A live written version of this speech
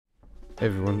Hey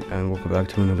everyone, and welcome back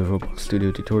to another Roblox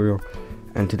Studio tutorial.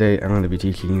 And today I'm going to be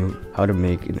teaching you how to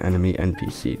make an enemy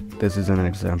NPC. This is an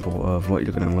example of what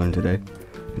you're going to learn today.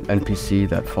 An NPC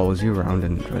that follows you around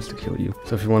and tries to kill you.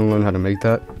 So if you want to learn how to make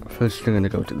that, first you're going to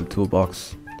go to the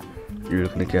toolbox. You're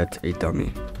going to get a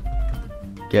dummy.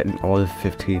 Get an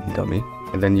all-15 dummy.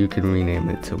 And then you can rename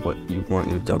it to what you want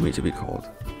your dummy to be called.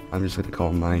 I'm just going to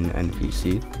call mine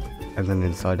NPC. And then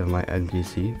inside of my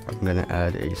NPC, I'm going to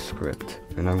add a script.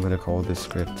 And I'm going to call this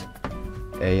script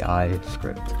AI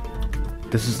script.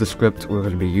 This is the script we're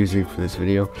going to be using for this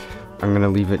video. I'm going to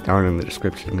leave it down in the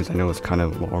description because I know it's kind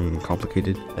of long and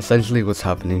complicated. Essentially what's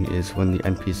happening is when the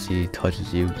NPC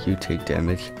touches you, you take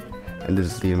damage. And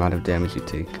this is the amount of damage you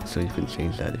take, so you can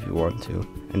change that if you want to.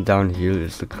 And down here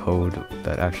is the code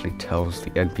that actually tells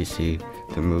the NPC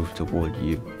to move toward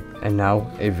you. And now,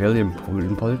 a very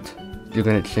important part. You're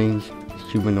going to change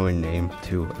humanoid name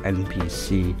to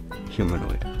NPC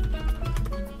humanoid.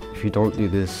 If you don't do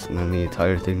this, then the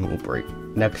entire thing will break.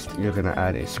 Next, you're going to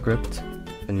add a script,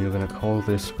 and you're going to call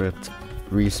this script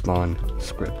respawn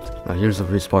script. Now here's the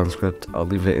respawn script. I'll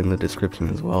leave it in the description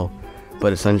as well.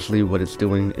 But essentially what it's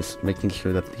doing is making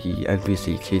sure that the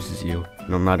NPC chases you,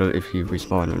 no matter if you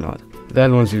respawn or not.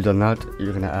 Then once you've done that,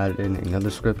 you're going to add in another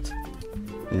script,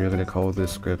 and you're going to call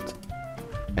this script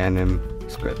anim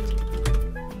script.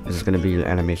 This is going to be your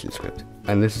animation script.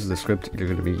 And this is the script you're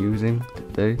going to be using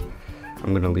today.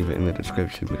 I'm going to leave it in the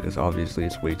description because obviously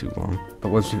it's way too long. But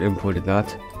once you've imported that,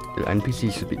 your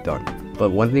NPC should be done.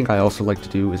 But one thing I also like to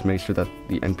do is make sure that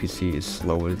the NPC is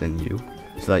slower than you,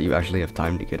 so that you actually have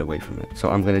time to get away from it. So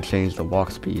I'm going to change the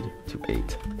walk speed to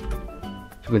 8.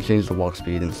 You can change the walk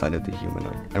speed inside of the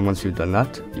humanoid. And once you've done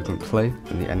that, you can play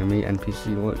and the enemy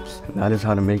NPC works. And that is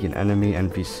how to make an enemy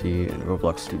NPC in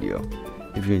Roblox Studio.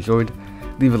 If you enjoyed,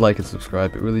 leave a like and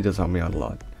subscribe. It really does help me out a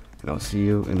lot. And I'll see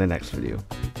you in the next video.